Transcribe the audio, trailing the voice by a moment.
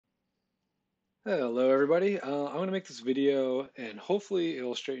Hello, everybody. I'm going to make this video and hopefully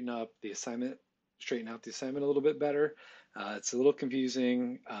it'll straighten out the assignment a little bit better. It's a little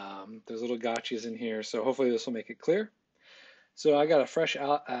confusing. There's little gotchas in here, so hopefully this will make it clear. So I got a fresh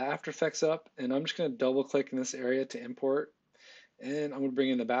After Effects up, and I'm just going to double click in this area to import, and I'm going to bring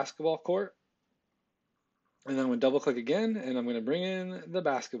in the basketball court, and then I'm going to double click again, and I'm going to bring in the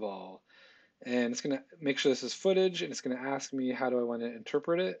basketball. And it's going to make sure this is footage, and it's going to ask me how do I want to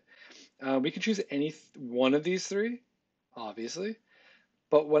interpret it. We can choose any one of these three, obviously.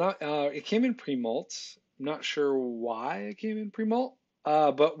 But it came in Premult. I'm not sure why it came in Premult,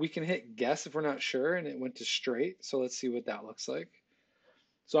 but we can hit guess if we're not sure, and it went to straight. So let's see what that looks like.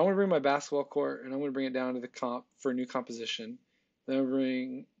 So I'm going to bring my basketball court, and I'm going to bring it down to the comp for a new composition. Then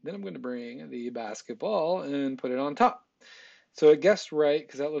I'm going to bring the basketball and put it on top. So it guessed right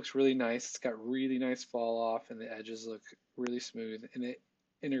because that looks really nice. It's got really nice fall off, and the edges look really smooth, and it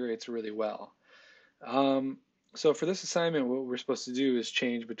integrates really well. Um, so for this assignment, what we're supposed to do is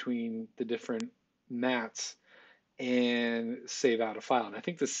change between the different mats and save out a file. And I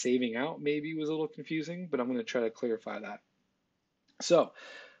think the saving out maybe was a little confusing, but I'm going to try to clarify that. So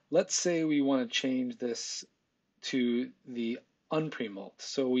let's say we want to change this to the unpremult.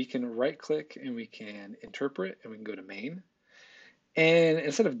 So we can right click and we can interpret and we can go to main. And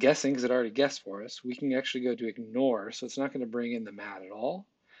instead of guessing, because it already guessed for us, we can actually go to ignore. So it's not going to bring in the mat at all.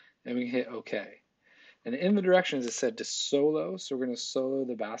 And we can hit OK. And in the directions, it said to solo. So we're going to solo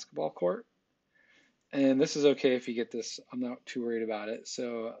the basketball court. And this is okay if you get this. I'm not too worried about it.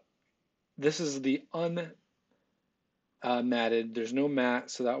 So this is the unmatted. There's no mat.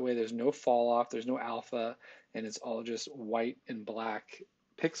 So that way there's no fall off. There's no alpha. And it's all just white and black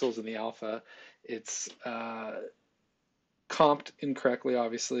pixels in the alpha. It's comped incorrectly,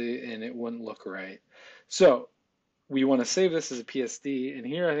 obviously, and it wouldn't look right. So we want to save this as a PSD. And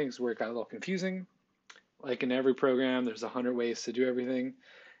here I think is where it got a little confusing. Like in every program, there's 100 ways to do everything.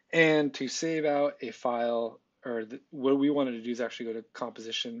 And to save out a file, or what we wanted to do is actually go to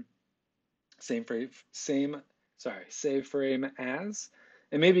composition, save frame as.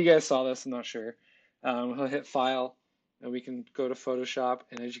 And maybe you guys saw this, I'm not sure. We'll hit file, and we can go to Photoshop.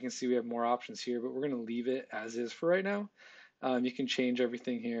 And as you can see, we have more options here, but we're going to leave it as is for right now. You can change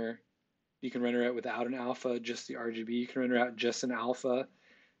everything here. You can render it without an alpha, just the RGB. You can render out just an alpha,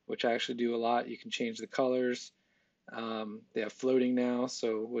 which I actually do a lot. You can change the colors. They have floating now,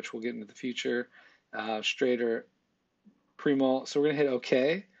 so which we'll get into the future. Straighter Premult. So we're going to hit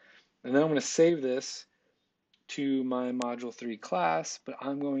OK. And then I'm going to save this to my Module 3 class, but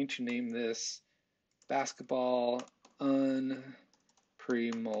I'm going to name this Basketball Unpremult.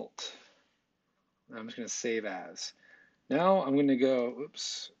 I'm just going to save as. Now I'm going to go,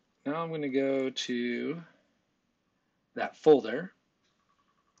 now I'm going to go to that folder.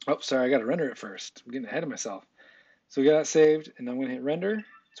 Oh, sorry, I got to render it first. I'm getting ahead of myself. So we got that saved, and I'm going to hit render.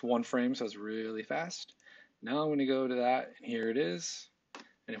 It's one frame, so it's really fast. Now I'm going to go to that, and here it is.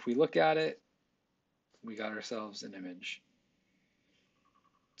 And if we look at it, we got ourselves an image.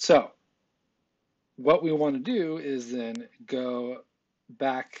 So what we want to do is then go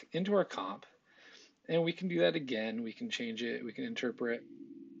back into our comp, and we can do that again. We can change it. We can interpret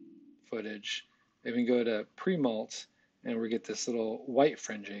footage. And we can go to Premult, and we get this little white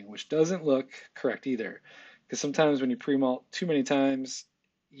fringing, which doesn't look correct either. Because sometimes when you Premult too many times,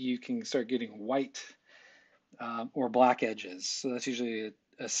 you can start getting white or black edges. So that's usually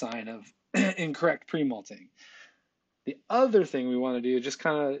a sign of incorrect Premulting. The other thing we want to do,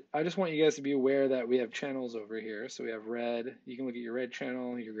 I just want you guys to be aware that we have channels over here. So we have red. You can look at your red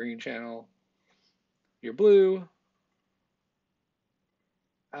channel, your green channel, your blue,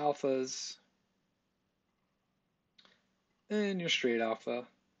 alphas, and your straight alpha,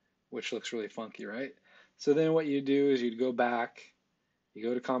 which looks really funky, right? So then what you do is you'd go back, you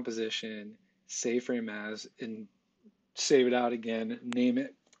go to composition, save frame as, and save it out again, name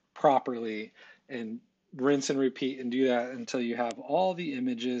it properly, and rinse and repeat and do that until you have all the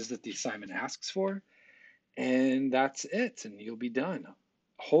images that the assignment asks for. And that's it, and you'll be done.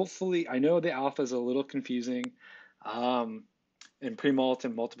 Hopefully, I know the alpha is a little confusing, and premult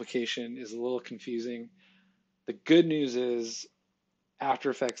and multiplication is a little confusing. The good news is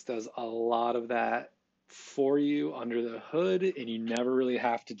After Effects does a lot of that for you under the hood, and you never really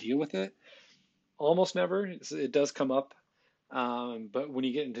have to deal with it. Almost never. It does come up, but when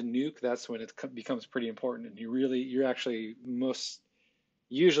you get into Nuke, that's when it becomes pretty important, and you're actually most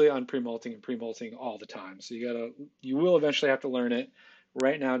usually unpremulting and premulting all the time. So you will eventually have to learn it.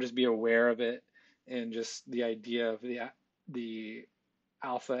 Right now, just be aware of it and just the idea of the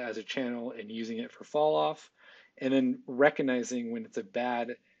alpha as a channel and using it for fall off, and then recognizing when it's a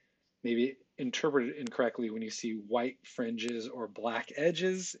bad maybe interpret it incorrectly when you see white fringes or black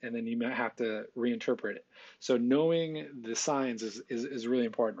edges, and then you might have to reinterpret it. So knowing the signs is really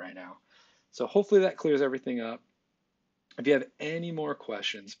important right now. So hopefully that clears everything up. If you have any more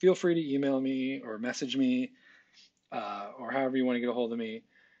questions, feel free to email me or message me, or however you want to get a hold of me.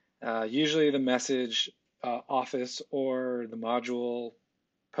 Usually the message office or the module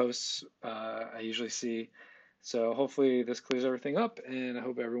posts I usually see. So hopefully this clears everything up, and I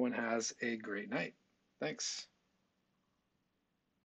hope everyone has a great night. Thanks.